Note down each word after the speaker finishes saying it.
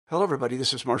Hello, everybody.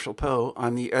 This is Marshall Poe.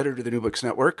 I'm the editor of the New Books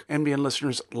Network. NBN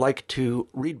listeners like to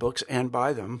read books and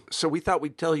buy them. So we thought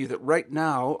we'd tell you that right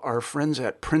now, our friends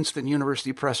at Princeton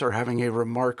University Press are having a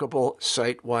remarkable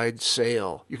site-wide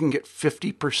sale. You can get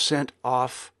 50%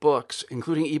 off books,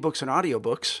 including ebooks and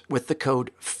audiobooks, with the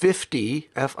code 50,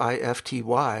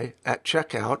 F-I-F-T-Y, at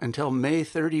checkout until May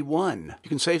 31. You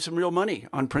can save some real money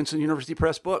on Princeton University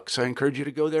Press books. I encourage you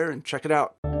to go there and check it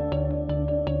out.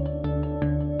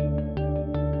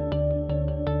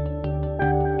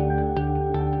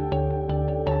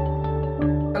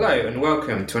 Hello and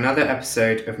welcome to another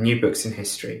episode of New Books in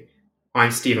History. I'm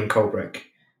Stephen Colbrick.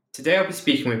 Today I'll be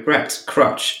speaking with Brett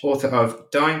Crutch, author of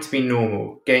Dying to be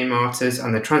Normal, Gay Martyrs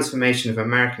and the Transformation of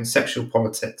American Sexual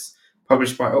Politics,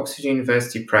 published by Oxford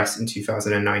University Press in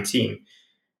 2019.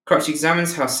 Crutch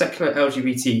examines how secular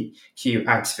LGBTQ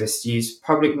activists use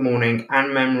public mourning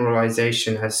and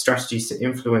memorialization as strategies to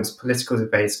influence political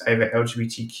debates over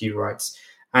LGBTQ rights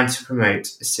and to promote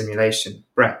assimilation.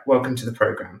 Brett, welcome to the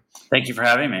programme. Thank you for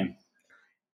having me.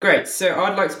 Great. So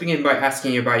I'd like to begin by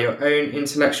asking you about your own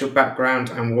intellectual background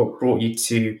and what brought you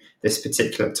to this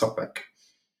particular topic.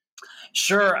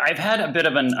 Sure. I've had a bit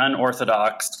of an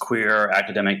unorthodox queer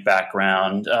academic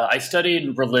background. I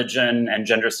studied religion and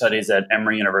gender studies at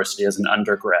Emory University as an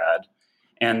undergrad,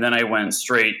 and then I went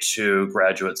straight to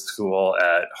graduate school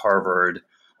at Harvard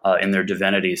in their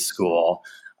divinity school.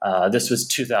 This was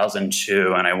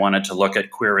 2002, and I wanted to look at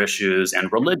queer issues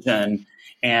and religion.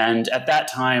 And at that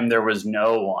time, there was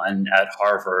no one at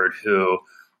Harvard who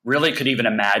really could even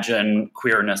imagine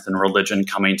queerness and religion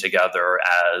coming together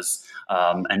as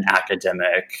an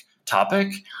academic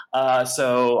topic.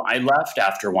 So I left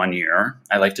after 1 year.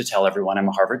 I like to tell everyone I'm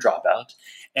a Harvard dropout.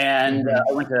 And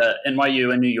I went to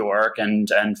NYU in New York and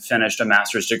finished a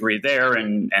master's degree there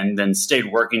and then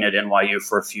stayed working at NYU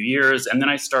for a few years. And then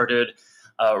I started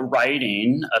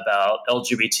writing about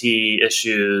LGBT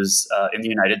issues in the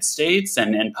United States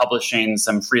and publishing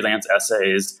some freelance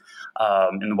essays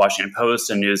in the Washington Post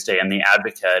and Newsday and The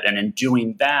Advocate. And in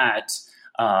doing that,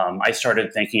 I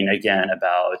started thinking again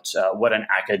about what an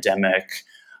academic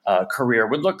career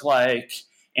would look like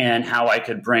and how I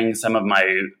could bring some of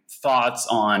my thoughts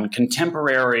on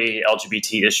contemporary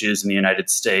LGBT issues in the United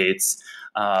States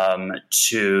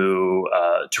to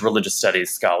religious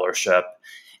studies scholarship.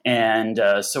 And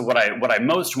so what I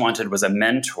most wanted was a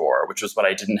mentor, which was what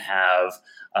I didn't have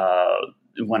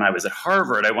when I was at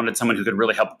Harvard. I wanted someone who could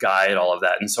really help guide all of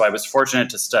that. And so I was fortunate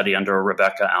to study under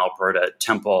Rebecca Alpert at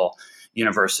Temple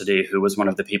University, who was one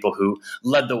of the people who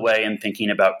led the way in thinking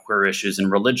about queer issues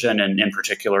in religion, and in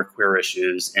particular queer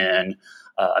issues in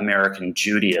American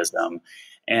Judaism.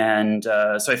 And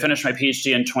so I finished my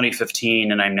PhD in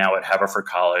 2015, and I'm now at Haverford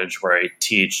College, where I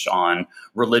teach on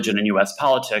religion and U.S.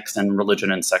 politics and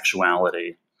religion and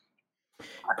sexuality.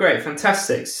 Great,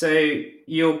 fantastic. So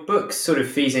your book sort of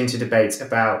feeds into debates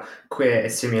about queer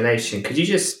assimilation. Could you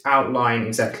just outline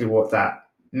exactly what that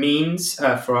means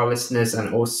for our listeners,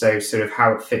 and also sort of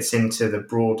how it fits into the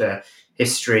broader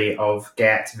history of gay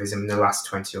activism in the last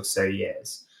 20 or so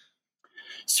years?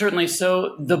 Certainly.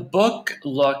 So the book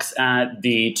looks at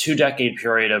the 2-decade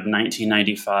period of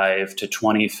 1995 to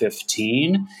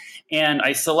 2015. And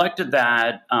I selected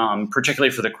that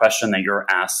particularly for the question that you're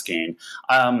asking.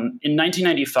 In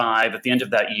 1995, at the end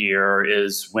of that year,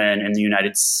 is when in the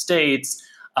United States,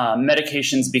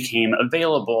 medications became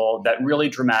available that really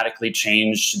dramatically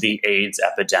changed the AIDS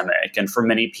epidemic. And for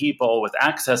many people with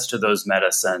access to those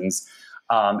medicines,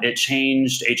 it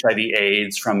changed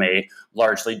HIV/AIDS from a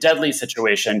largely deadly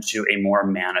situation to a more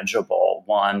manageable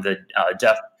one. The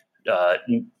death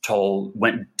toll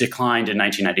declined in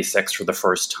 1996 for the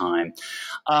first time.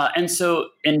 And so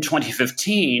in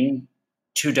 2015,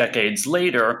 2 decades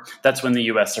later, that's when the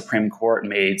U.S. Supreme Court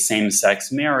made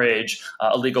same-sex marriage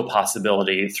a legal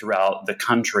possibility throughout the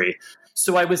country.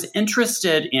 So I was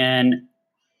interested in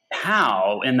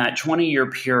how, in that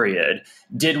 20-year period,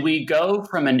 did we go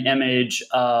from an image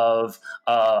of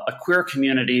a queer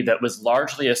community that was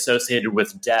largely associated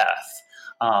with death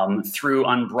through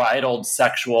unbridled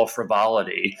sexual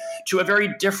frivolity to a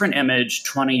very different image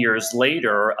 20 years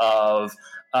later of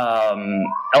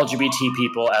LGBT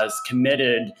people as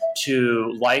committed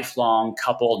to lifelong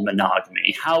coupled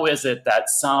monogamy? How is it that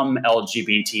some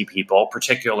LGBT people,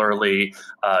 particularly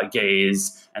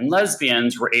gays and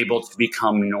lesbians, were able to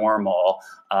become normal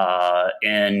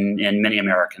in many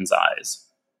Americans' eyes?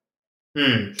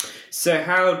 So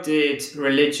how did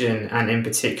religion, and in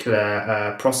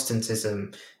particular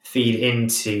Protestantism, feed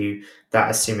into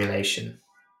that assimilation?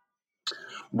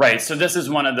 Right. So this is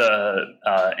one of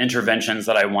the interventions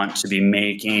that I want to be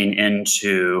making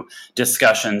into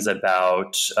discussions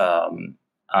about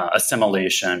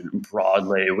assimilation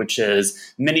broadly, which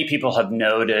is many people have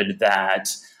noted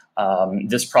that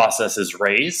this process is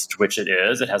raced, which it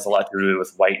is. It has a lot to do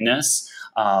with whiteness.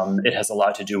 It has a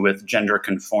lot to do with gender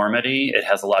conformity. It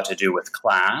has a lot to do with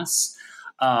class.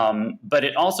 But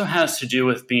it also has to do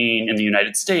with being in the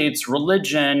United States,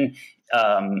 religion,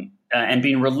 and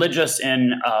being religious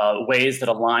in ways that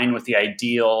align with the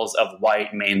ideals of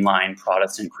white mainline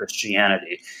Protestant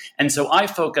Christianity. And so I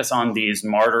focus on these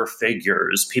martyr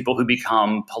figures, people who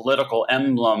become political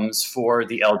emblems for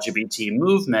the LGBT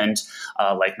movement,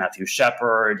 like Matthew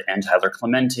Shepard and Tyler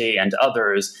Clementi and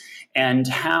others, and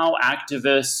how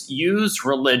activists use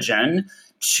religion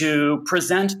to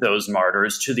present those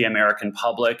martyrs to the American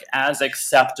public as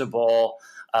acceptable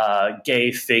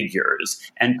gay figures.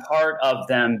 And part of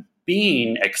them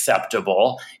being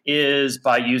acceptable is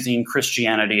by using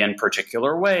Christianity in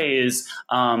particular ways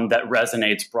that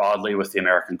resonates broadly with the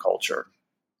American culture.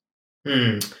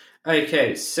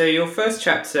 Okay, so your first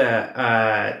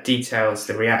chapter details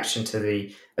the reaction to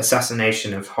the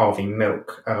assassination of Harvey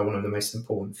Milk, one of the most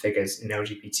important figures in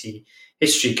LGBT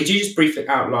history. Could you just briefly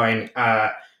outline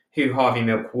who Harvey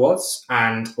Milk was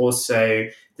and also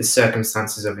the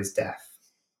circumstances of his death?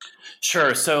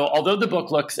 Sure. So although the book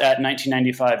looks at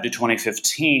 1995 to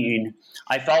 2015,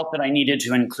 I felt that I needed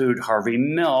to include Harvey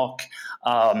Milk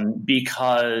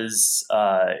because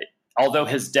although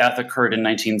his death occurred in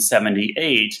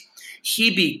 1978, he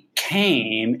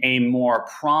became a more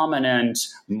prominent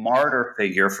martyr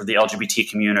figure for the LGBT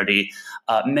community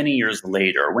many years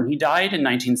later. When he died in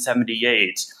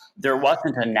 1978, there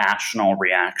wasn't a national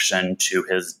reaction to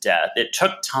his death. It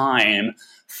took time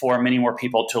for many more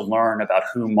people to learn about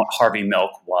who Harvey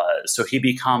Milk was. So he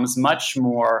becomes much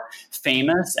more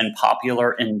famous and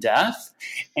popular in death,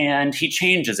 and he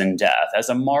changes in death. As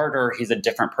a martyr, he's a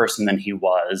different person than he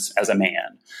was as a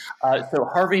man. So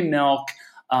Harvey Milk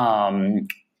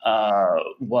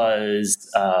was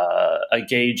a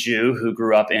gay Jew who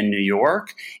grew up in New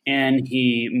York, and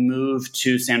he moved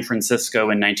to San Francisco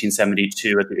in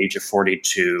 1972 at the age of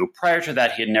 42. Prior to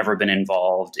that, he had never been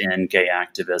involved in gay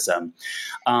activism.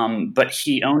 But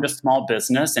he owned a small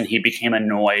business, and he became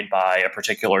annoyed by a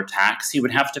particular tax he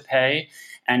would have to pay.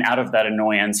 And out of that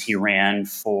annoyance, he ran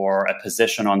for a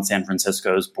position on San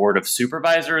Francisco's Board of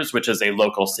Supervisors, which is a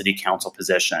local city council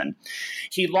position.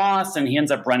 He lost, and he ends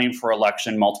up running for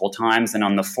election multiple times. And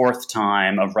on the fourth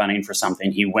time of running for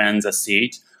something, he wins a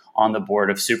seat on the Board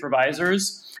of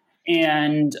Supervisors.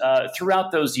 And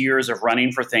throughout those years of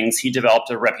running for things, he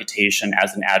developed a reputation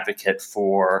as an advocate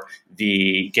for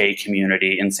the gay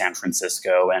community in San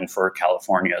Francisco and for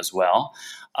California as well.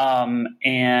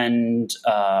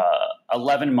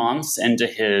 11 months into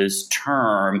his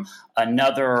term,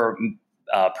 another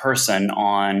person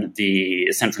on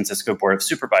the San Francisco Board of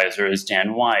Supervisors,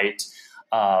 Dan White,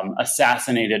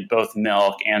 assassinated both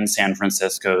Milk and San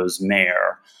Francisco's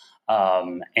mayor.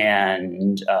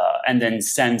 And then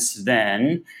since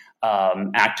then,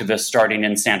 activists starting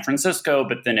in San Francisco,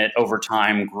 but then it over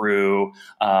time grew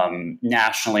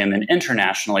nationally and then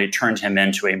internationally, turned him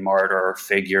into a martyr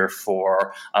figure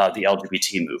for the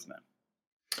LGBT movement.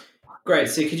 Great.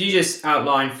 So could you just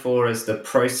outline for us the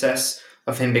process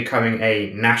of him becoming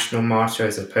a national martyr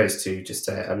as opposed to just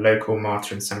a local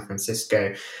martyr in San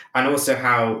Francisco, and also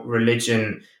how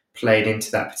religion played into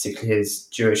that, particularly his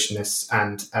Jewishness,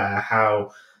 and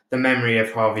how the memory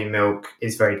of Harvey Milk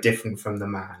is very different from the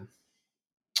man?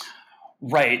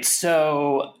 Right.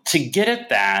 So to get at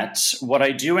that, what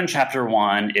I do in chapter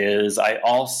 1 is I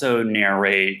also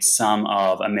narrate some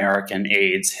of American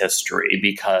AIDS history,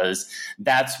 because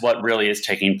that's what really is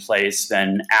taking place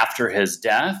then after his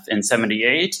death in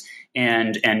 78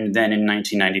 and then in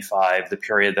 1995, the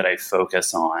period that I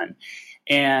focus on.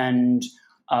 And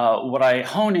what I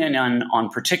hone in on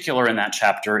particular in that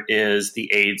chapter is the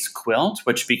AIDS quilt,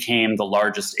 which became the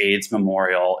largest AIDS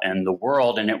memorial in the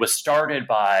world. And it was started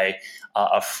by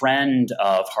a friend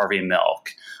of Harvey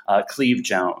Milk, Cleve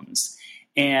Jones.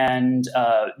 And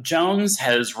Jones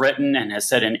has written and has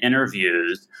said in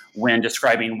interviews when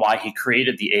describing why he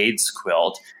created the AIDS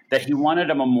quilt that he wanted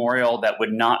a memorial that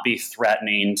would not be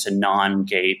threatening to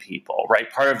non-gay people, right?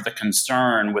 Part of the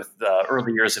concern with the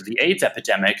early years of the AIDS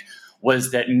epidemic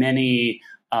was that many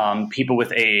people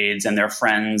with AIDS and their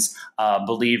friends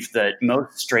believed that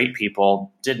most straight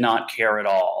people did not care at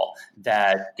all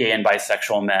that gay and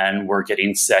bisexual men were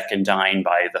getting sick and dying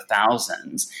by the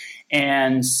thousands.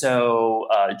 And so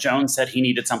Jones said he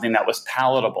needed something that was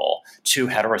palatable to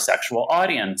heterosexual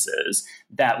audiences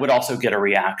that would also get a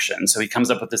reaction. So he comes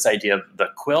up with this idea of the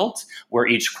quilt, where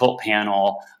each quilt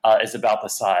panel is about the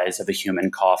size of a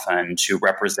human coffin to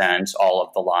represent all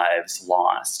of the lives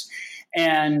lost.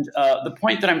 And the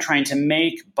point that I'm trying to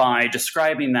make by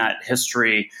describing that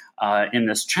history in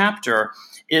this chapter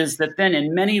is that then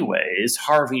in many ways,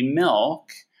 Harvey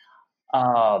Milk,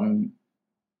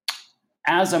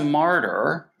 as a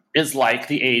martyr, is like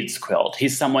the AIDS quilt.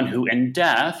 He's someone who in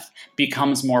death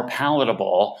becomes more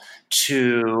palatable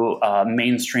to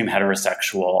mainstream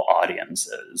heterosexual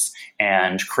audiences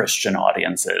and Christian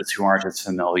audiences who aren't as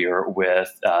familiar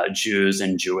with Jews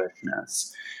and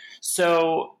Jewishness.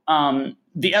 So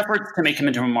the efforts to make him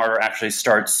into a martyr actually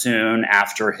start soon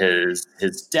after his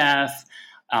death.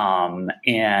 And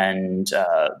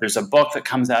there's a book that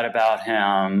comes out about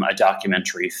him, a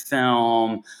documentary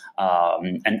film,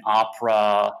 an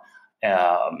opera,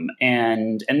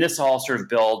 and this all sort of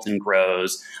builds and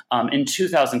grows. In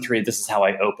 2003, this is how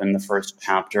I open the first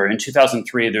chapter. In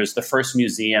 2003, there's the first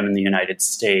museum in the United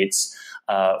States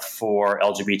for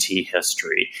LGBT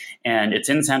history. And it's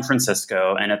in San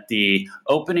Francisco. And at the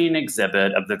opening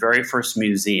exhibit of the very first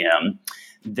museum,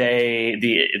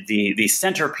 the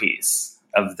centerpiece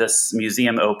of this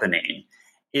museum opening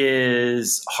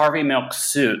is Harvey Milk's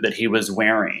suit that he was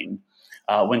wearing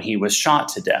when he was shot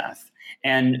to death.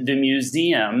 And the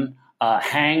museum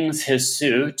hangs his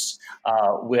suit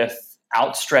with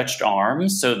outstretched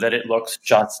arms so that it looks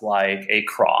just like a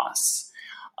cross.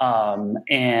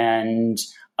 And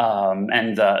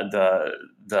the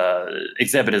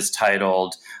exhibit is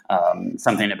titled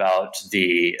something about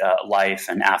the life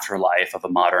and afterlife of a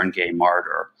modern gay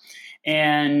martyr.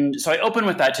 And so I open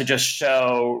with that to just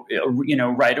show,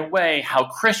 right away how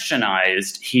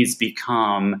Christianized he's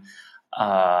become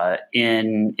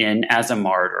in as a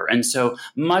martyr. And so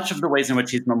much of the ways in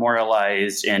which he's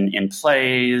memorialized in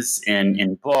plays,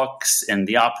 in books, in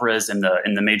the operas, in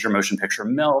the major motion picture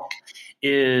Milk,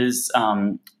 is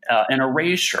an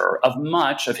erasure of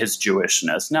much of his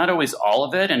Jewishness. Not always all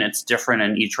of it, and it's different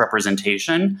in each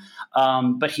representation,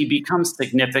 but he becomes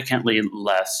significantly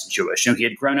less Jewish. He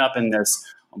had grown up in this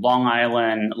Long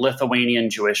Island Lithuanian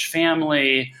Jewish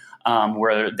family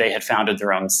where they had founded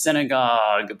their own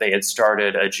synagogue. They had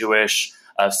started a Jewish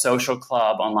social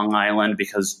club on Long Island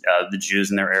because the Jews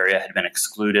in their area had been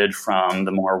excluded from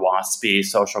the more waspy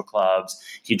social clubs.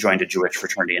 He joined a Jewish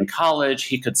fraternity in college.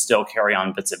 He could still carry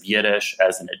on bits of Yiddish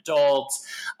as an adult.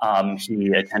 He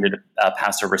attended a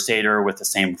Passover Seder with the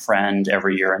same friend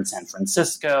every year in San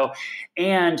Francisco.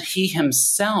 And he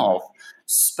himself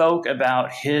spoke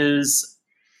about his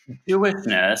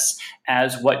Jewishness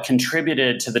as what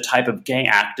contributed to the type of gay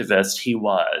activist he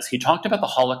was. He talked about the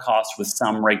Holocaust with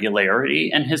some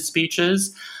regularity in his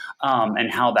speeches,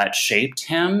 and how that shaped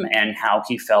him and how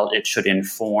he felt it should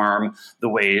inform the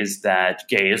ways that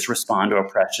gays respond to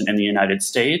oppression in the United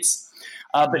States.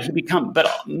 But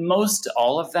most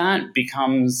all of that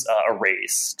becomes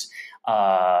erased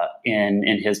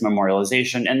in his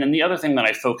memorialization. And then the other thing that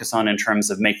I focus on in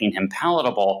terms of making him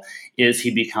palatable is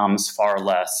he becomes far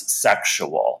less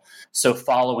sexual. So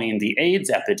following the AIDS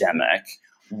epidemic,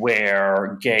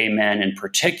 where gay men in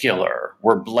particular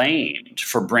were blamed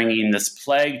for bringing this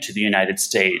plague to the United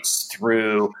States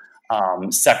through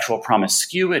sexual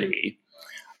promiscuity,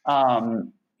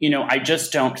 I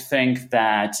just don't think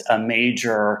that a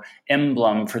major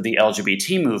emblem for the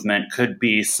LGBT movement could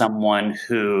be someone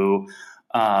who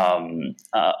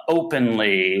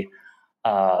openly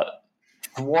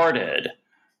thwarted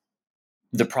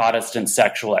the Protestant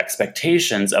sexual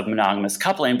expectations of monogamous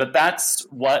coupling. But that's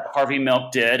what Harvey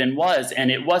Milk did and was.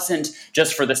 And it wasn't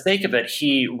just for the sake of it.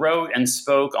 He wrote and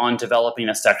spoke on developing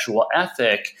a sexual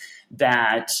ethic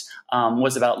that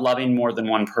was about loving more than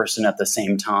one person at the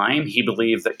same time. He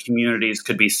believed that communities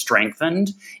could be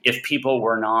strengthened if people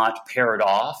were not paired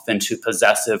off into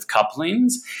possessive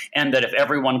couplings, and that if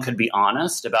everyone could be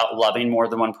honest about loving more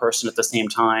than one person at the same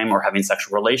time or having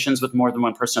sexual relations with more than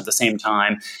one person at the same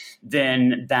time,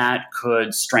 then that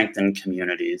could strengthen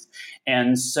communities.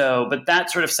 And so, but that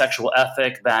sort of sexual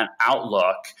ethic, that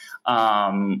outlook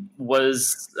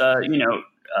was,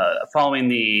 following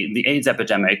the AIDS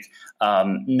epidemic,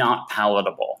 not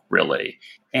palatable, really.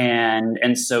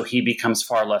 And so he becomes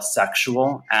far less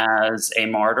sexual as a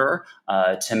martyr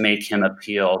to make him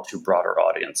appeal to broader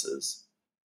audiences.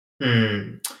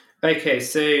 Okay,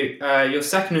 so your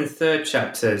second and third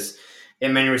chapters,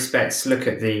 in many respects, look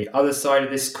at the other side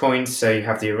of this coin. So you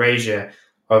have the erasure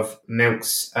of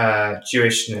Milk's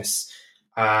Jewishness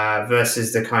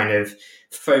versus the kind of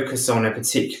focus on a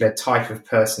particular type of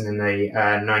person in the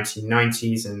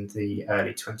 1990s and the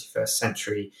early 21st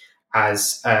century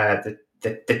as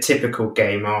the typical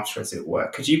gay martyr, as it were.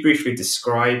 Could you briefly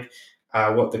describe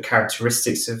what the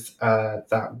characteristics of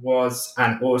that was,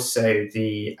 and also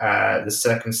the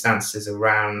circumstances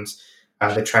around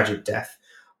the tragic death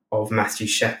of Matthew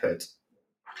Shepard?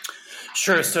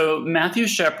 Sure. So Matthew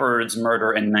Shepard's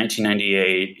murder in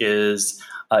 1998 is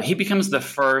he becomes the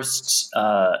first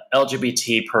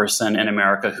LGBT person in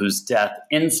America whose death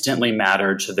instantly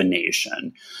mattered to the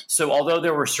nation. So although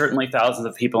there were certainly thousands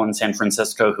of people in San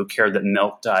Francisco who cared that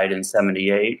Milk died in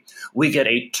 1978, we get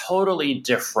a totally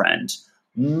different,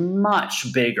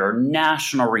 much bigger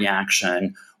national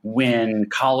reaction when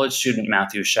college student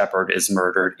Matthew Shepard is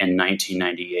murdered in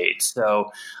 1998.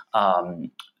 So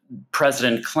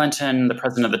President Clinton, the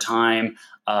president of the time,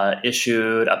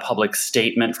 issued a public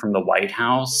statement from the White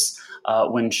House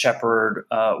when Shepard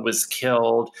was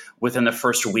killed. Within the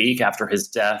first week after his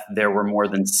death, there were more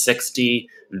than 60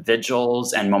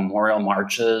 vigils and memorial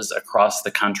marches across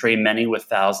the country, many with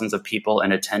thousands of people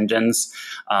in attendance.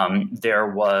 There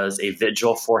was a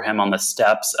vigil for him on the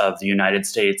steps of the United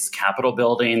States Capitol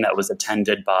building that was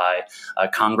attended by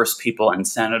congresspeople and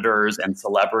senators and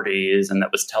celebrities, and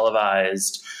that was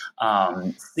televised.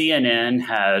 CNN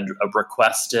had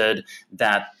requested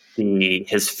that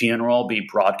his funeral be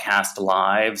broadcast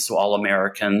live so all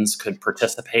Americans could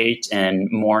participate in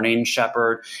mourning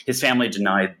Shepard. His family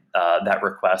denied that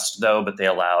request, though, but they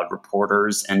allowed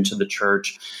reporters into the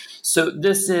church. So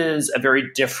this is a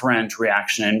very different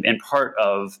reaction, and part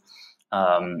of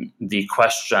the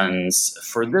questions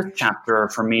for this chapter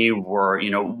for me were,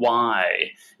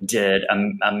 why did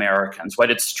why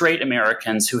did straight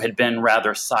Americans who had been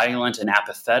rather silent and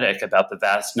apathetic about the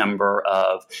vast number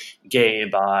of gay,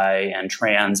 bi, and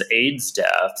trans AIDS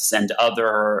deaths and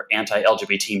other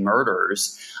anti-LGBT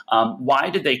murders, why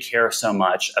did they care so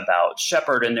much about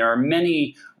Shepard? And there are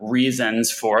many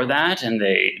reasons for that, and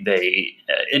they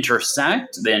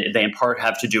intersect. They in part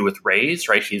have to do with race,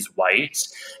 right? He's white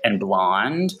and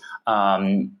blonde.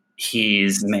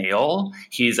 He's male.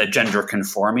 He's a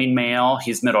gender-conforming male.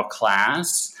 He's middle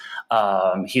class.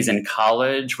 He's in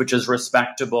college, which is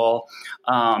respectable.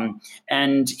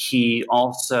 And he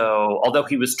also, although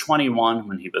he was 21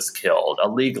 when he was killed, a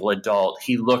legal adult,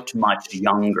 he looked much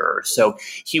younger. So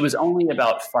he was only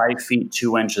about 5 feet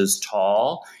 2 inches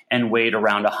tall and weighed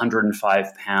around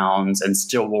 105 pounds and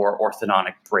still wore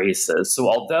orthodontic braces. So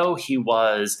although he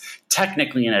was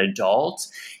technically an adult,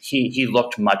 he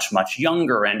looked much, much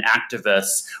younger, and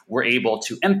activists were able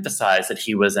to emphasize that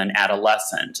he was an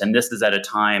adolescent. And this is at a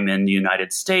time in the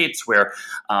United States where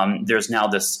there's now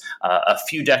this a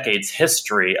few decades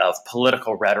history of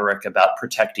political rhetoric about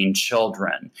protecting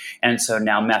children. And so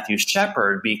now Matthew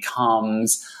Shepard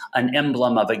becomes an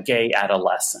emblem of a gay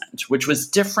adolescent, which was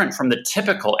different from the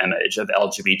typical image of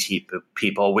LGBT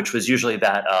people, which was usually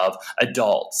that of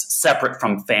adults separate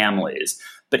from families.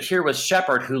 But here was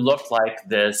Shepard, who looked like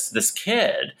this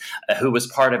kid who was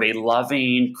part of a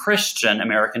loving Christian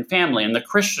American family. And the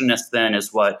Christianness then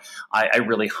is what I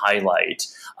really highlight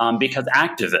because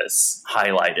activists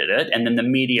highlighted it. And then the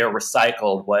media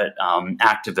recycled what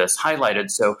activists highlighted.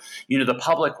 So, the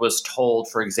public was told,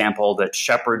 for example, that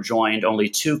Shepard joined only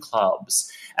 2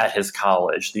 clubs at his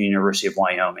college, the University of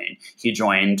Wyoming. He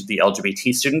joined the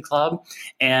LGBT Student Club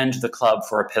and the Club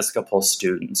for Episcopal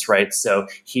Students, right? So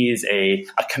he's a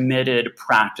committed,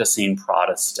 practicing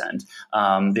Protestant.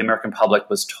 The American public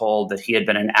was told that he had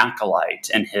been an acolyte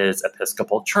in his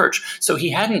Episcopal church. So he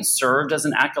hadn't served as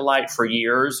an acolyte for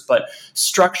years, but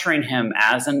structuring him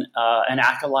as an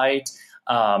acolyte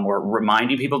or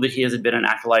reminding people that he has been an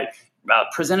acolyte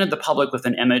presented the public with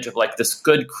an image of like this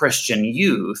good Christian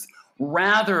youth,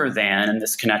 rather than, and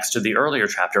this connects to the earlier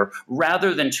chapter,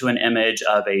 rather than to an image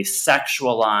of a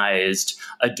sexualized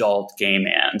adult gay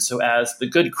man. So as the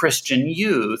good Christian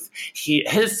youth,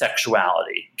 his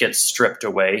sexuality gets stripped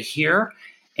away here,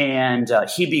 and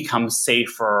he becomes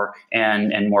safer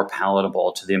and more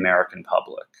palatable to the American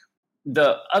public.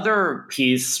 The other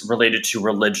piece related to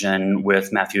religion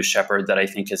with Matthew Shepard that I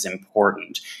think is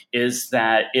important is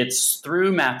that it's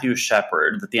through Matthew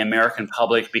Shepard that the American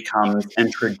public becomes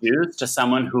introduced to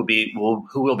someone who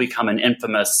will become an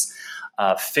infamous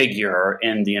figure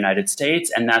in the United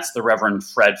States, and that's the Reverend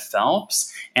Fred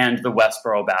Phelps and the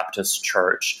Westboro Baptist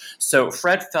Church. So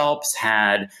Fred Phelps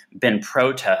had been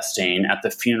protesting at the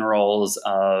funerals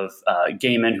of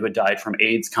gay men who had died from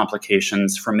AIDS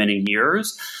complications for many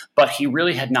years, but he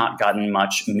really had not gotten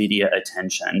much media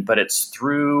attention. But it's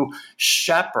through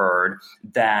Shepard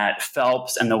that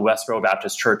Phelps and the Westboro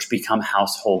Baptist Church become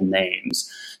household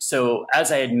names. So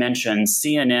as I had mentioned,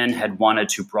 CNN had wanted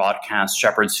to broadcast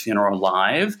Shepard's funeral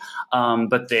live,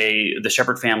 but the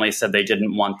Shepard family said they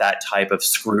didn't want that type of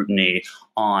scrutiny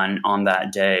on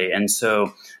that day. And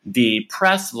so the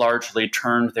press largely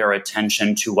turned their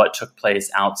attention to what took place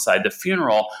outside the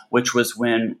funeral, which was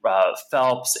when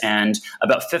Phelps and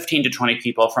about 15 to 20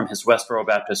 people from his Westboro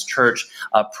Baptist Church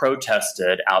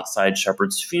protested outside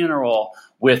Shepard's funeral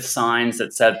with signs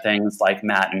that said things like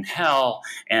 "Matt in hell,"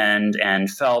 and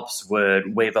Phelps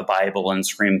would wave a Bible and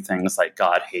scream things like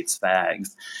 "God hates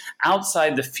fags."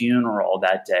 Outside the funeral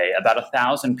that day, about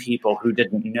 1,000 people who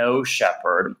didn't know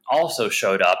Shepard also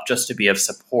showed up just to be of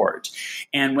support.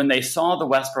 And when they saw the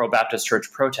Westboro Baptist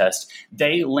Church protest,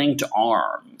 they linked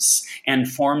arms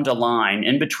and formed a line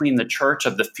in between the church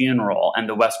of the funeral and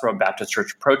the Westboro Baptist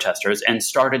Church protesters and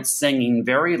started singing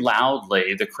very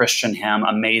loudly the Christian hymn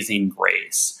 "Amazing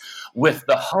Grace," with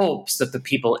the hopes that the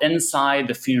people inside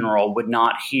the funeral would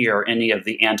not hear any of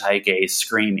the anti-gay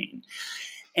screaming.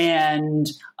 And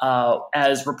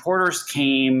as reporters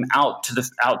came out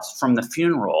from the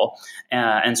funeral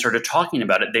and started talking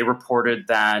about it, they reported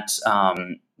that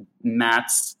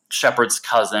Matt's Shepard's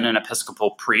cousin, an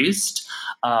Episcopal priest,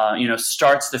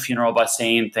 starts the funeral by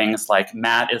saying things like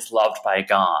 "Matt is loved by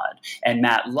God," and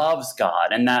 "Matt loves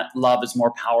God," and "that love is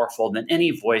more powerful than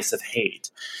any voice of hate."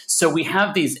 So we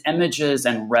have these images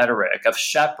and rhetoric of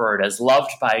Shepard as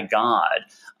loved by God,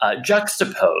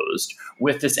 juxtaposed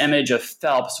with this image of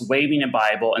Phelps waving a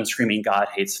Bible and screaming "God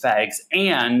hates fags."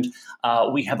 And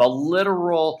we have a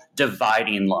literal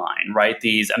dividing line, right?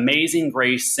 These Amazing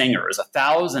Grace singers,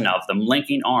 1,000 of them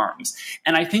linking arms.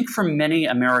 And I think for many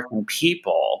American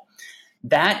people,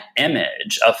 that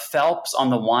image of Phelps on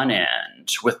the one end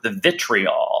with the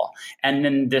vitriol, and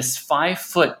then this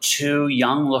 5'2"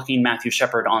 young-looking Matthew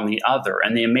Shepard on the other,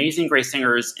 and the Amazing Grace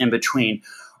singers in between,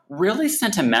 really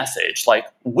sent a message like,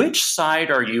 which side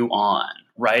are you on,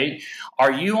 right?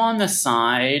 Are you on the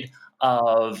side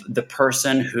of the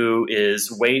person who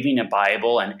is waving a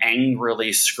Bible and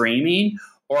angrily screaming,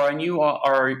 or are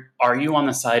you on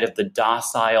the side of the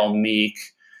docile, meek,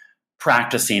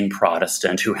 practicing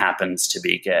Protestant who happens to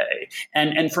be gay?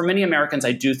 And for many Americans,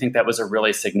 I do think that was a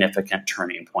really significant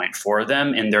turning point for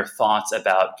them in their thoughts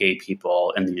about gay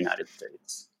people in the United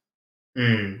States.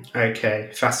 Okay,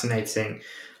 fascinating.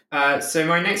 So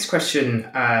my next question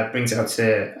brings it up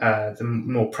to the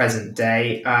more present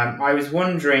day. I was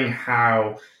wondering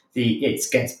how the It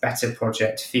Gets Better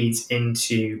project feeds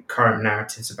into current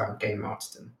narratives about gay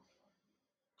martyrdom.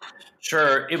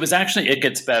 Sure. It was actually It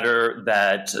Gets Better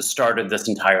that started this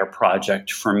entire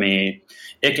project for me.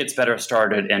 It Gets Better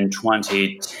started in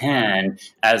 2010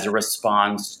 as a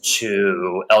response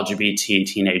to LGBT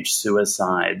teenage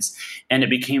suicides, and it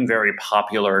became very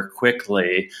popular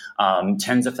quickly.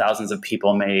 Tens of thousands of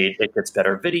people made It Gets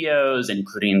Better videos,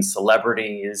 including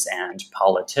celebrities and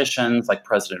politicians like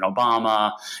President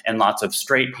Obama, and lots of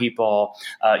straight people,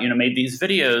 made these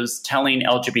videos telling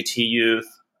LGBT youth,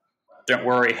 "Don't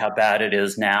worry how bad it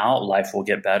is now, life will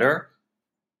get better."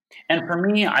 And for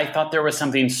me, I thought there was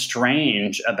something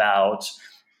strange about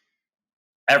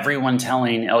everyone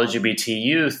telling LGBT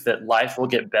youth that life will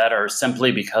get better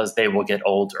simply because they will get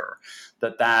older.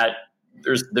 That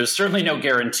there's certainly no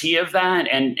guarantee of that.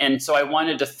 And so I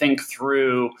wanted to think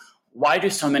through, why do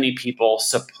so many people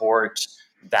support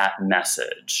that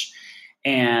message?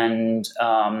 And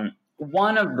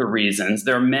one of the reasons,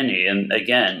 there are many, and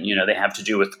again, they have to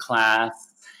do with class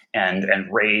and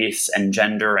race and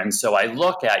gender. And so I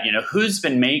look at, who's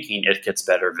been making It Gets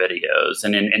Better videos.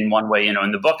 And in one way,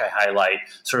 in the book, I highlight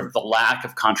sort of the lack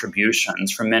of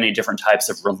contributions from many different types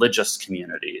of religious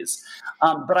communities.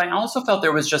 But I also felt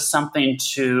there was just something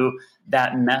to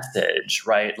that message,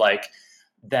 right? Like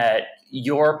that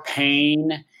your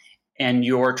pain and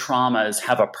your traumas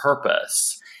have a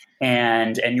purpose,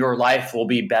 and your life will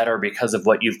be better because of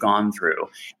what you've gone through.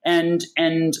 And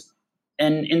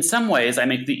in some ways, I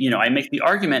make the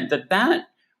argument that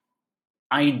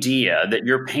idea that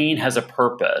your pain has a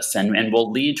purpose and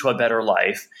will lead to a better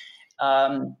life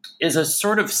is a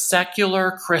sort of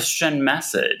secular Christian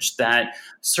message that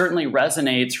certainly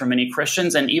resonates for many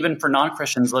Christians, and even for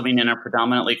non-Christians living in a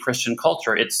predominantly Christian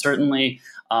culture. It's certainly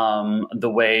the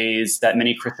ways that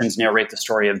many Christians narrate the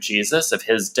story of Jesus, of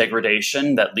his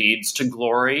degradation that leads to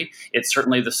glory. It's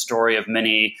certainly the story of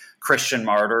many Christian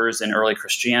martyrs in early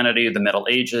Christianity, the Middle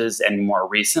Ages, and more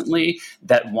recently,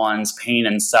 that one's pain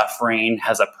and suffering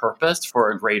has a purpose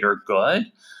for a greater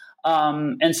good.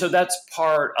 And so that's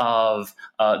part of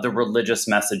the religious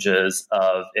messages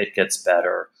of It Gets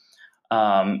Better.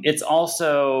 It's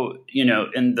also,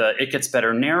 in the It Gets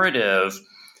Better narrative,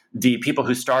 the people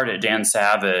who started, Dan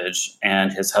Savage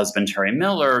and his husband Terry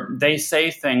Miller, they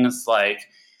say things like,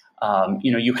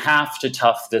 you have to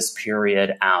tough this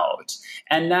period out.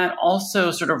 And that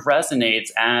also sort of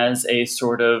resonates as a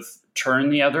sort of turn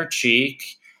the other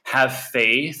cheek, have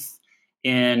faith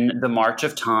in the march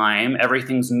of time.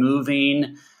 Everything's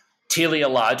moving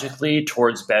teleologically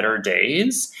towards better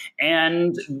days.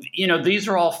 And, these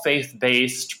are all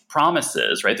faith-based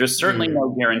promises, right? There's certainly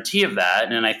no guarantee of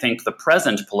that. And I think the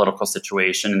present political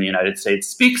situation in the United States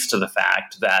speaks to the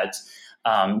fact that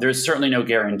there's certainly no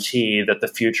guarantee that the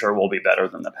future will be better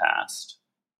than the past.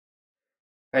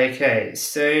 Okay,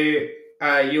 so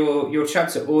your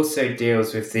chapter also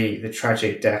deals with the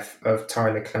tragic death of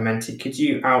Tyler Clementi. Could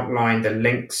you outline the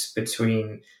links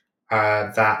between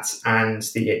that and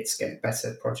the It's Get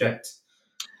Better project?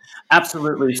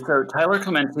 Absolutely. So Tyler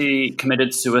Clementi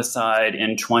committed suicide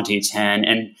in 2010,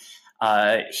 and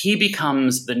he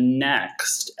becomes the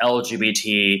next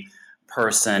LGBT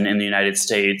person in the United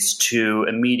States to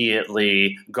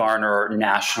immediately garner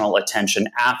national attention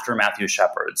after Matthew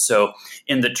Shepard. So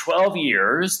in the 12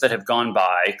 years that have gone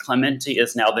by, Clementi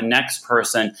is now the next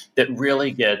person that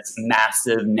really gets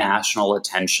massive national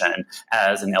attention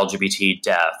as an LGBT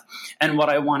death. And what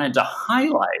I wanted to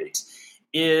highlight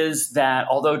is that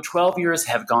although 12 years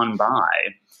have gone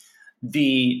by,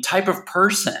 the type of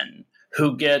person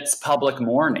who gets public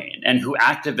mourning and who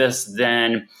activists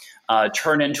then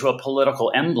turn into a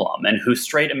political emblem and who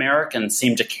straight Americans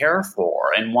seem to care for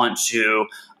and want to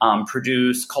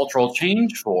produce cultural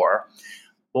change for,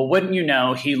 well, wouldn't you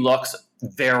know, he looks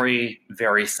very,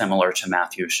 very similar to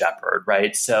Matthew Shepard,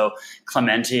 right? So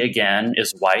Clementi, again,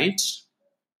 is white,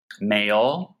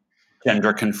 male,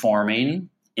 gender conforming,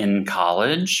 in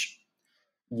college,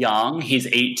 young. He's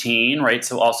 18, right?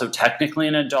 So also technically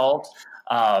an adult.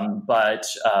 But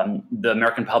the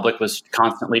American public was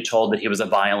constantly told that he was a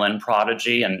violin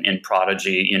prodigy, and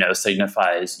prodigy,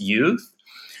 signifies youth.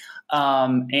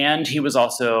 And he was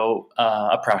also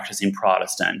a practicing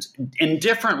Protestant in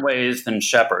different ways than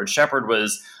Shepard. Shepard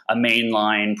was a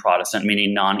mainline Protestant,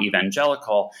 meaning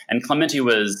non-evangelical, and Clementi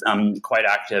was quite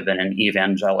active in an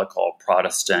evangelical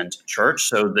Protestant church.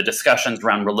 So the discussions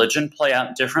around religion play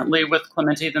out differently with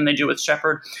Clementi than they do with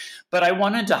Shepard. But I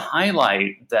wanted to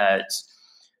highlight that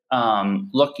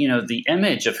look, the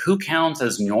image of who counts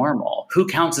as normal, who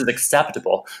counts as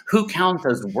acceptable, who counts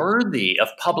as worthy of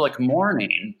public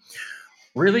mourning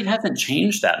really hasn't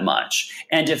changed that much.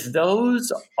 And if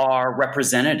those are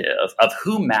representative of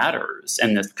who matters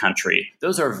in this country,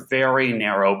 those are very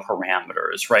narrow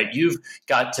parameters, right? You've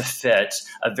got to fit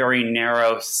a very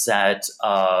narrow set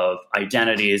of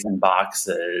identities and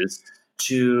boxes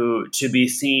to be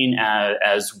seen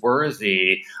as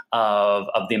worthy of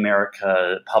the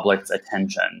America public's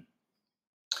attention.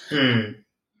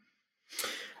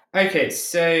 Okay,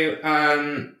 so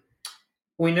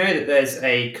we know that there's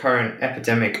a current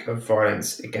epidemic of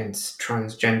violence against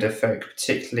transgender folk,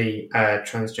 particularly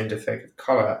transgender folk of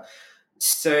colour.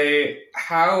 So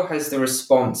how has the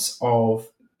response of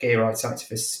gay rights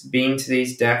activists been to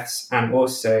these deaths, and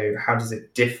also how does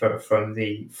it differ from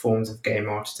the forms of gay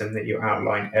martyrdom that you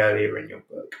outlined earlier in your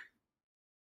book?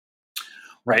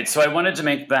 Right. So I wanted to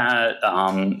make that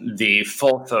the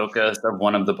full focus of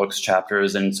one of the book's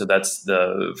chapters. And so that's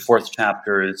the fourth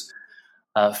chapter's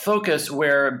focus,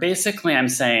 where basically I'm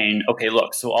saying, okay,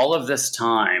 look, so all of this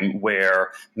time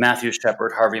where Matthew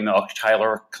Shepard, Harvey Milk,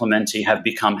 Tyler Clementi have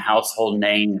become household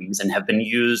names and have been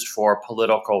used for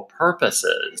political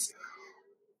purposes,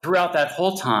 throughout that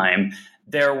whole time,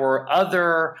 there were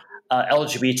other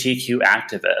LGBTQ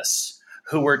activists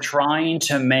who were trying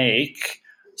to make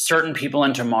certain people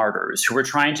into martyrs, who were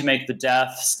trying to make the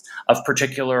deaths of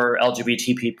particular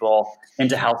LGBT people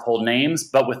into household names,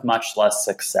 but with much less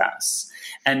success.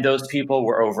 And those people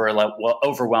were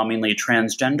overwhelmingly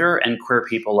transgender and queer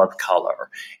people of color.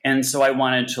 And so I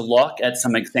wanted to look at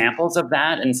some examples of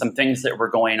that and some things that were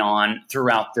going on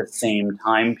throughout the same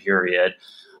time period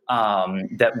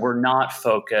that were not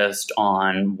focused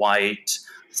on white,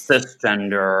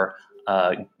 cisgender,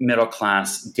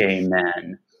 middle-class gay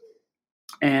men.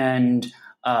 And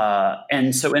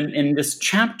so in this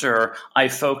chapter, I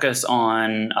focus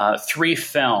on 3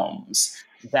 films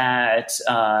that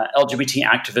LGBT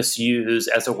activists use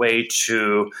as a way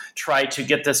to try to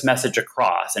get this message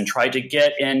across and try to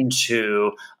get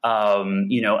into,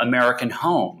 American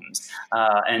homes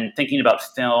and thinking about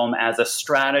film as a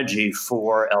strategy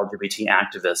for LGBT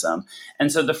activism.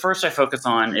 And so the first I focus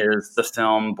on is the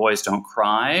film Boys Don't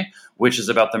Cry, which is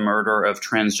about the murder of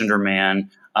transgender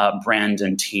man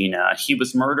Brandon Teena. He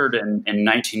was murdered in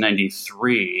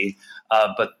 1993,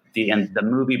 but the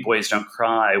movie Boys Don't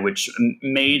Cry, which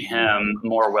made him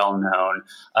more well known,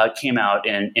 came out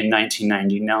in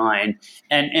 1999,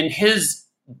 and his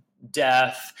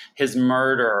death, his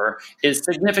murder, is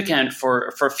significant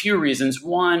for a few reasons.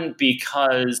 One,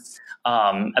 because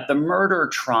at the murder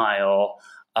trial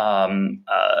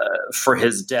for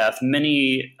his death,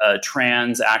 many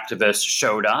trans activists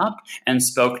showed up and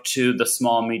spoke to the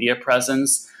small media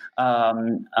presence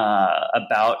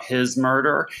about his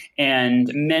murder,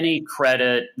 and many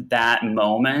credit that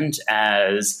moment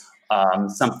as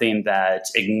something that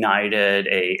ignited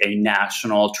a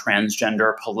national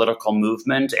transgender political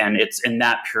movement. And it's in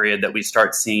that period that we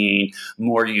start seeing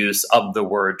more use of the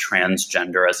word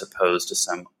transgender as opposed to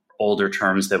some older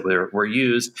terms that were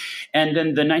used. And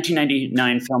then the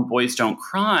 1999 film Boys Don't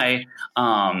Cry,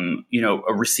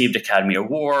 received Academy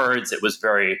Awards. It was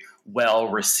very well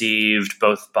received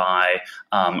both by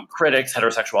critics,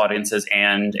 heterosexual audiences,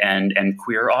 and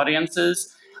queer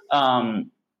audiences. And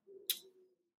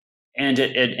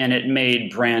it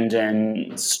made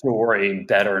Brandon's story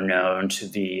better known to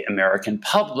the American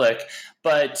public.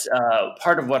 But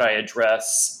part of what I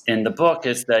address in the book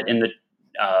is that in the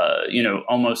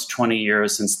almost 20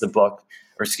 years since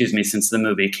since the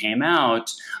movie came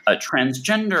out,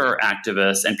 transgender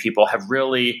activists and people have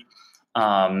really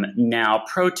now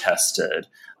protested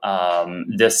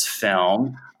this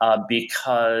film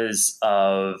because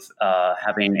of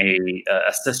having a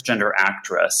cisgender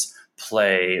actress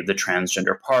play the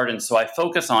transgender part. And so I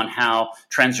focus on how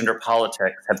transgender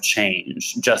politics have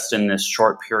changed just in this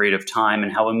short period of time,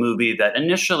 and how a movie that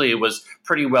initially was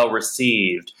pretty well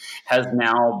received has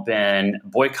now been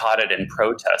boycotted and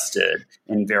protested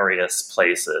in various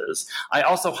places. I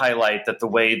also highlight that the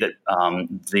way that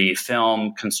the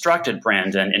film constructed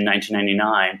Brandon in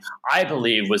 1999, I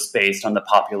believe, was based on the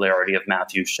popularity of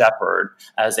Matthew Shepard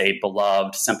as a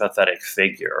beloved, sympathetic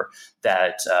figure,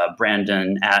 that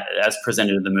Brandon, as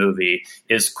presented in the movie,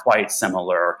 is quite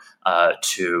similar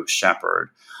to Shepard.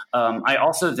 I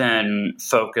also then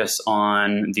focus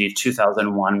on the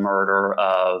 2001 murder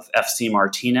of F.C.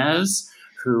 Martinez,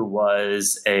 who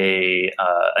was a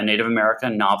Native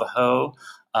American Navajo.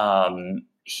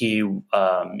 His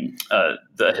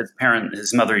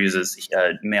mother uses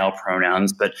male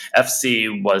pronouns, but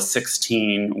FC was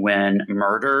 16 when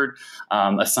murdered,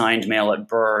 assigned male at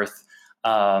birth,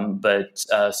 but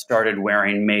started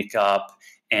wearing makeup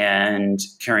and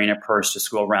carrying a purse to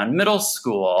school around middle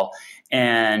school.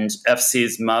 And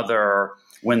FC's mother,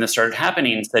 when this started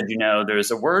happening, said, there's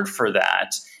a word for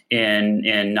that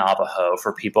in Navajo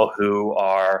for people who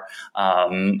are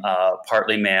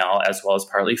partly male as well as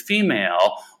partly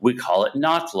female. We call it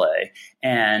Natle.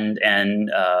 And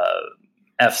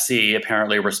FC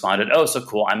apparently responded, "Oh, so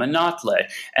cool, I'm a Natle."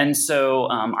 And so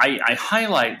I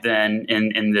highlight then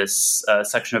in this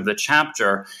section of the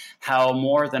chapter how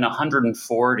more than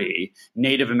 140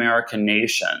 Native American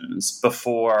nations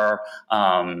before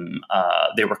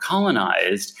they were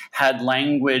colonized had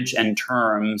language and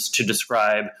terms to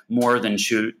describe more than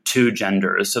two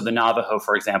genders. So the Navajo,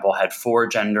 for example, had 4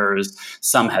 genders.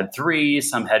 Some had 3,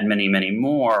 some had many, many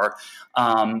more.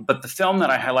 But the film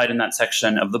that I highlight in that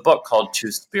section of the book, called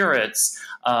Two Spirits,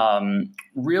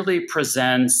 really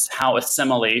presents how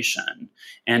assimilation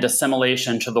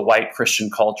to the white Christian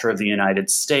culture of the United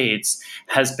States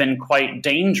has been quite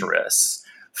dangerous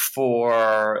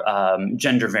for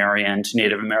gender variant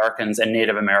Native Americans and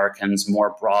Native Americans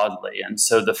more broadly. And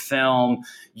so the film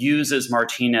uses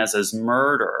Martinez's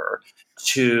murder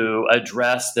to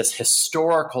address this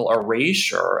historical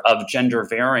erasure of gender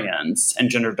variance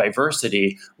and gender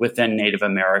diversity within Native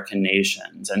American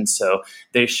nations. And so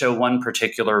they show one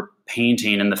particular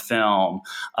painting in the film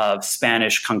of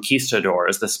Spanish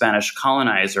conquistadors, the Spanish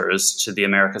colonizers to the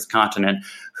Americas continent,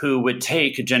 who would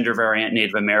take gender variant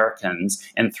Native Americans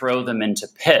and throw them into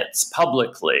pits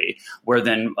publicly, where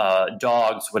then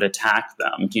dogs would attack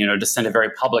them, to send a very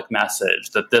public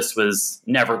message that this was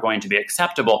never going to be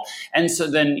acceptable. And so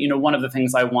then, one of the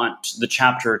things I want the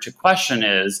chapter to question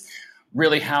is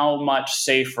really how much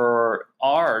safer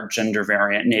are gender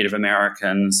variant Native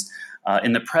Americans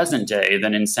in the present day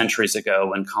than in centuries ago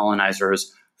when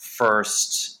colonizers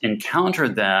first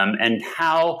encountered them, and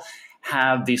how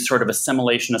have these sort of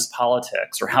assimilationist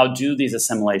politics, or how do these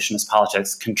assimilationist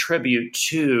politics contribute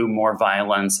to more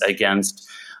violence against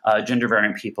gender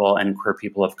variant people and queer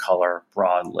people of color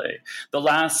broadly. The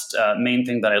last main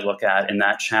thing that I look at in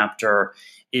that chapter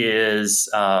is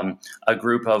a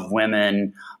group of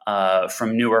women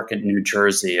from Newark and New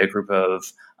Jersey, a group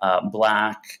of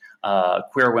Black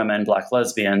queer women, Black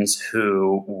lesbians,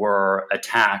 who were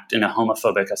attacked in a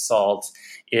homophobic assault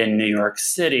in New York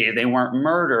City. They weren't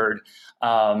murdered,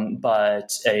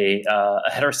 but a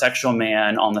heterosexual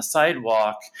man on the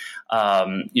sidewalk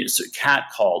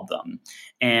catcalled them,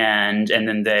 and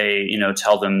then they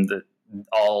tell them that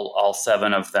all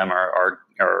 7 of them are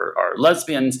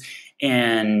lesbians,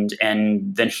 and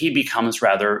then he becomes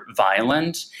rather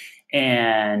violent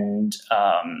and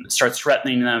starts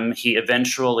threatening them. He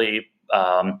eventually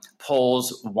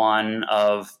pulls one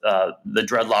of the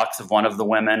dreadlocks of one of the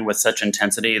women with such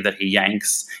intensity that he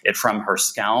yanks it from her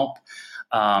scalp.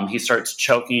 He starts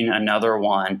choking another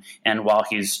one, and while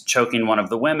he's choking one of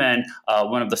the women,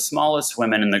 one of the smallest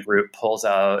women in the group pulls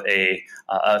out a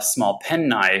small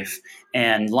penknife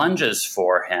and lunges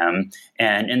for him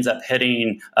and ends up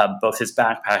hitting both his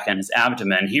backpack and his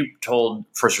abdomen. He told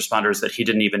first responders that he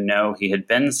didn't even know he had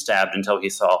been stabbed until he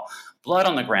saw blood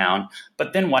on the ground.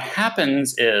 But then what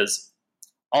happens is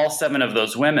all 7 of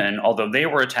those women, although they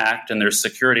were attacked and there's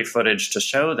security footage to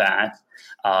show that,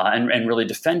 and really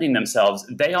defending themselves,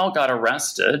 they all got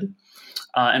arrested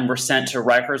and were sent to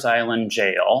Rikers Island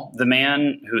jail. The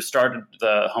man who started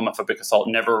the homophobic assault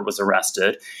never was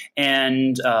arrested.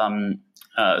 And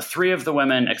 3 of the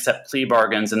women accept plea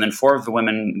bargains, and then 4 of the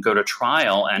women go to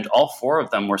trial, and all 4 of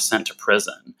them were sent to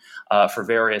prison for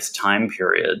various time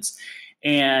periods.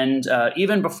 And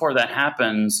even before that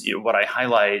happens, what I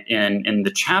highlight in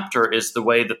the chapter is the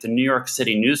way that the New York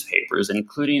City newspapers,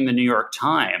 including the New York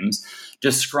Times,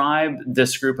 describe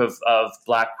this group of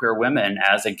Black queer women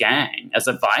as a gang, as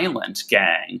a violent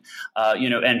gang,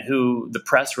 and who the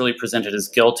press really presented as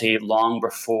guilty long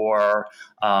before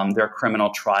their criminal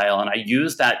trial. And I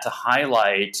use that to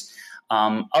highlight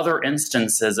other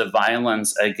instances of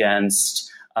violence against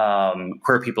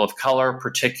queer people of color,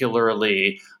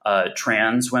 particularly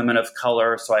trans women of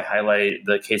color. So I highlight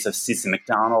the case of Cece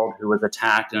McDonald, who was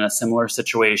attacked in a similar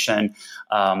situation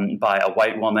by a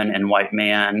white woman and white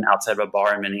man outside of a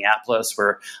bar in Minneapolis,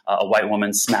 where a white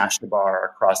woman smashed the bar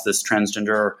across this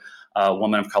transgender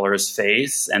woman of color's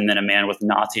face. And then a man with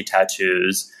Nazi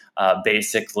tattoos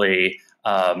basically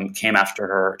came after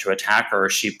her to attack her.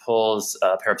 She pulls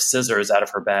a pair of scissors out of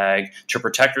her bag to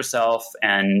protect herself,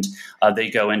 and they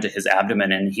go into his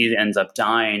abdomen, and he ends up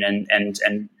dying.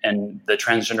 And the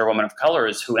transgender woman of color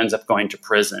is who ends up going to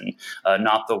prison,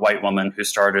 not the white woman who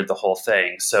started the whole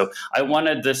thing. So I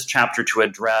wanted this chapter to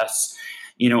address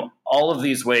all of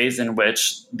these ways in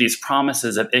which these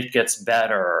promises of it gets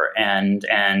better and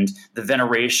the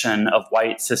veneration of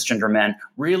white cisgender men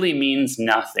really means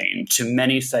nothing to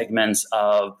many segments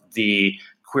of the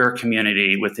queer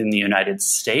community within the United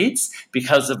States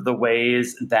because of the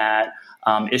ways that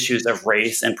issues of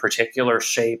race in particular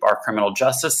shape our criminal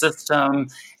justice system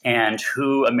and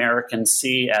who Americans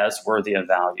see as worthy of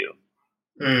value.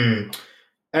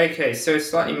 Okay, so a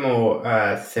slightly more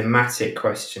thematic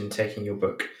question, taking your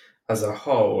book as a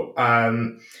whole.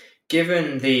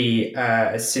 Given the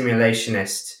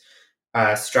assimilationist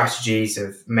strategies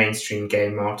of mainstream gay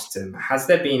martyrdom, has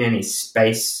there been any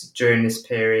space during this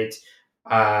period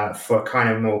for a kind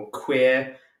of more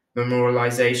queer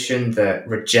memorialization that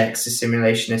rejects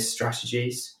assimilationist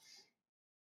strategies?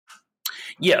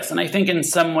 Yes, and I think in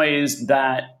some ways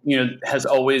that has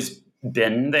always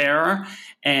been there.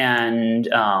 And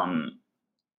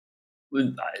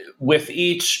with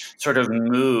each sort of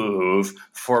move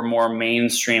for more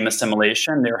mainstream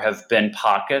assimilation, there have been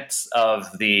pockets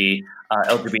of the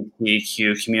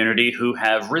LGBTQ community who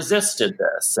have resisted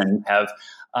this and have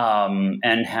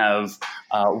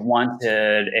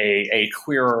wanted a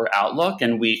queerer outlook,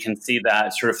 and we can see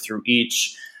that sort of through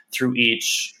each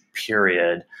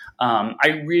period.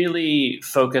 I really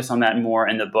focus on that more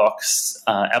in the book's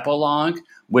epilogue,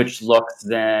 which looked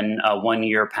then 1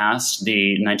 year past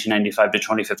the 1995 to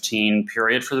 2015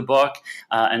 period for the book,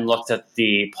 and looked at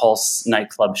the Pulse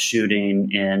nightclub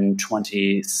shooting in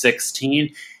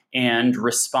 2016 and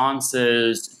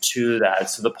responses to that.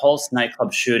 So the Pulse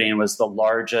nightclub shooting was the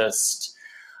largest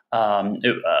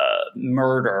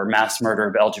mass murder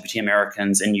of LGBT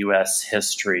Americans in U.S.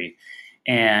 history.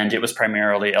 And it was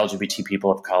primarily LGBT people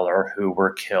of color who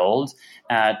were killed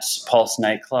at Pulse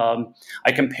nightclub.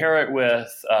 I compare it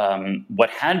with what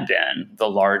had been the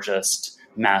largest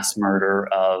mass murder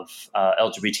of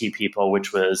LGBT people,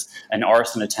 which was an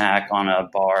arson attack on a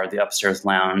bar, the Upstairs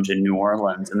Lounge in New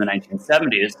Orleans in the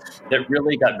 1970s, that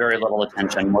really got very little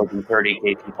attention. More than 30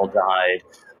 gay people died.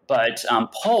 But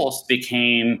Pulse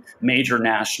became major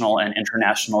national and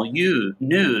international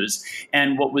news.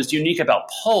 And what was unique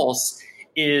about Pulse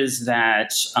is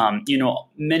that,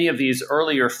 many of these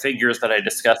earlier figures that I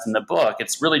discussed in the book,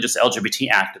 it's really just LGBT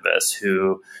activists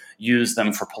who use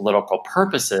them for political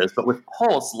purposes. But with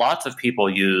Pulse, lots of people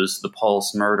use the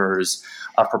Pulse murders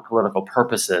for political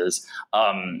purposes.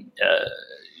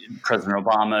 President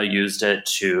Obama used it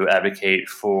to advocate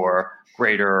for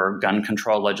greater gun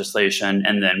control legislation,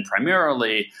 and then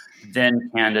primarily then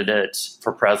candidate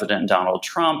for president Donald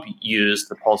Trump used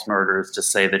the Pulse murders to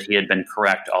say that he had been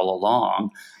correct all along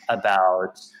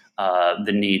about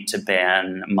the need to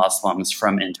ban Muslims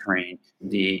from entering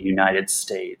the United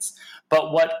States.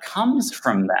 But what comes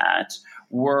from that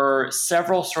were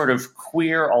several sort of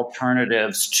queer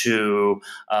alternatives to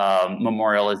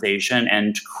memorialization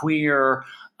and queer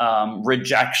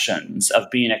rejections of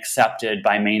being accepted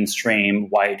by mainstream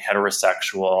white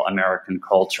heterosexual American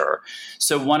culture.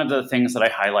 So one of the things that I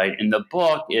highlight in the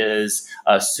book is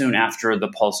soon after the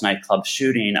Pulse nightclub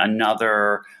shooting,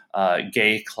 another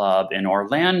gay club in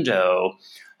Orlando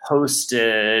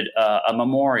hosted a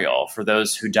memorial for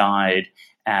those who died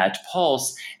at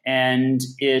Pulse, and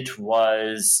it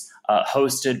was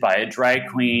hosted by a drag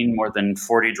queen. More than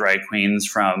 40 drag queens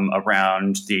from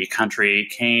around the country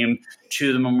came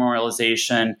to the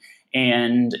memorialization,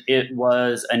 and it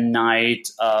was a night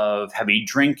of heavy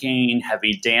drinking,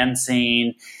 heavy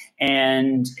dancing,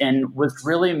 and was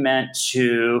really meant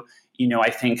to, I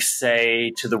think,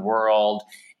 say to the world,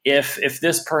 if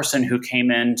this person who came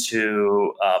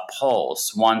into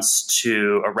Pulse wants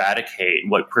to eradicate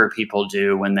what queer people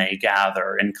do when they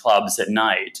gather in clubs at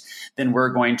night, then we're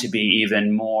going to be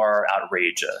even more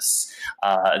outrageous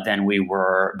than we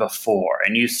were before.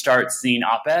 And you start seeing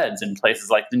op-eds in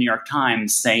places like the New York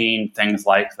Times saying things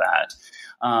like that.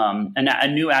 And a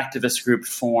new activist group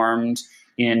formed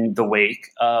in the wake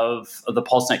of the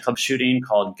Pulse nightclub shooting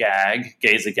called GAG,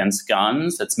 Gays Against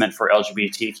Guns. It's meant for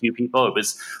LGBTQ people. It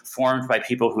was formed by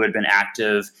people who had been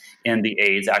active in the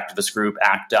AIDS activist group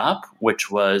ACT UP,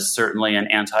 which was certainly an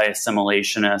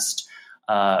anti-assimilationist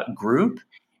group.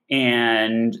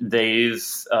 And they've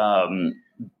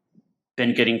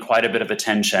been getting quite a bit of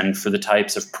attention for the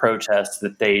types of protests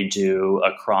that they do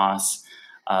across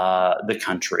the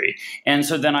country. And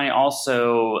so then I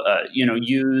also,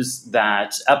 use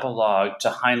that epilogue to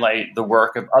highlight the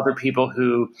work of other people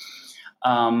who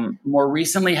more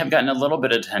recently have gotten a little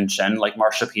bit of attention, like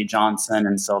Marsha P. Johnson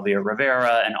and Sylvia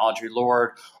Rivera and Audre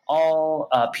Lorde, all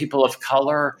people of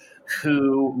color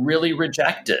who really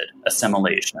rejected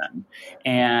assimilation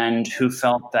and who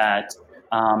felt that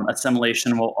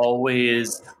assimilation will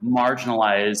always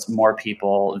marginalize more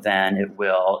people than it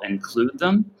will include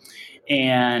them.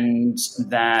 And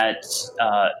that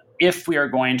if we are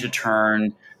going to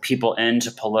turn people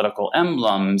into political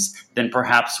emblems, then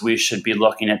perhaps we should be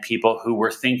looking at people who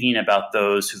were thinking about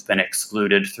those who've been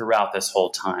excluded throughout this whole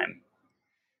time.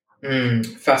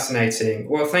 Fascinating.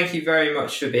 Well, thank you very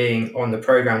much for being on the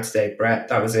program today, Brett.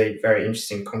 That was a very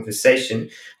interesting conversation.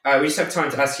 We just have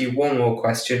time to ask you one more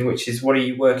question, which is, what are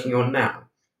you working on now?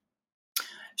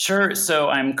 Sure. So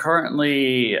I'm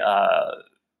currently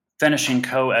finishing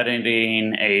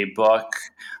co-editing a book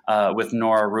with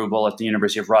Nora Rubel at the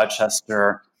University of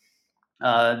Rochester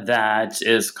that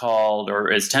is called,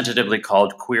 or is tentatively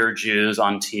called, Queer Jews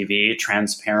on TV,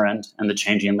 Transparent and the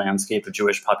Changing Landscape of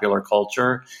Jewish Popular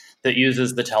Culture, that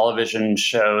uses the television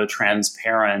show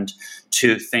Transparent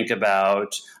to think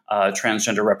about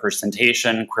transgender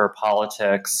representation, queer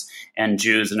politics, and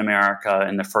Jews in America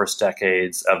in the first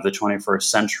decades of the 21st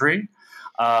century.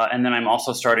 And then I'm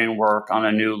also starting work on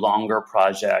a new longer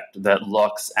project that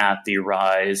looks at the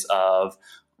rise of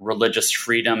religious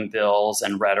freedom bills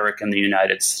and rhetoric in the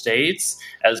United States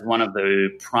as one of the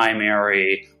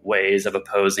primary ways of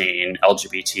opposing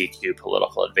LGBTQ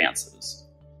political advances.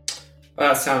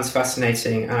 Well, that sounds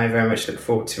fascinating, and I very much look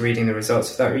forward to reading the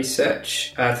results of that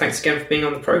research. Thanks again for being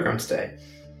on the program today.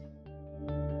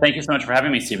 Thank you so much for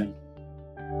having me, Stephen.